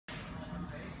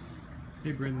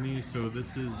Hey Brittany, so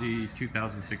this is the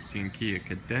 2016 Kia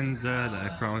Cadenza that I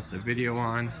promised a video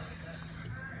on.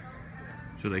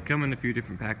 So they come in a few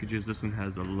different packages. This one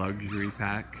has a luxury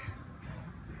pack.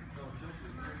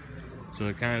 So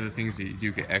they're kind of the things that you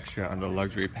do get extra on the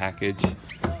luxury package.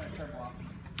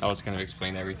 I'll just kind of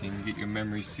explain everything. You get your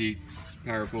memory seats,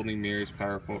 power folding mirrors,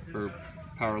 power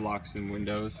locks and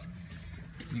windows.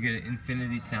 You get an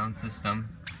infinity sound system,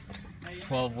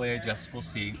 12-way adjustable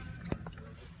seat.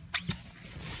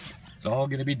 It's all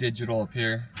going to be digital up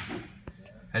here.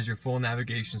 Has your full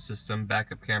navigation system,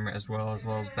 backup camera as well as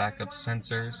backup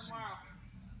sensors.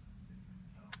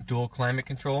 Dual climate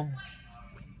control.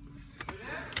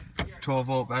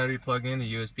 12-volt battery plug-in, a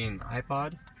USB and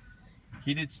iPod.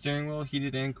 Heated steering wheel,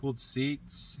 heated and cooled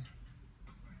seats.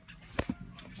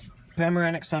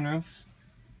 Panoramic sunroof.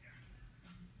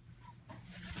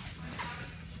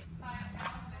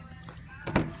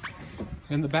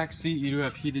 In the back seat you do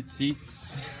have heated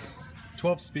seats.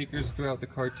 12 speakers throughout the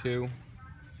car too.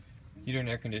 Heater and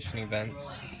air conditioning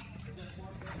vents.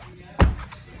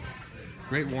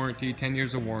 Great warranty, 10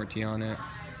 years of warranty on it.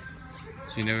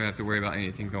 So you never have to worry about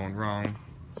anything going wrong.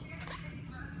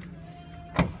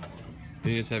 Then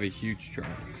you just have a huge trunk.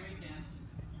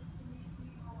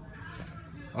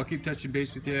 I'll keep touching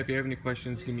base with you. If you have any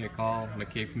questions, give me a call.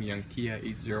 McKay from Young Kia,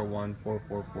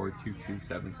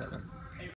 801-444-2277.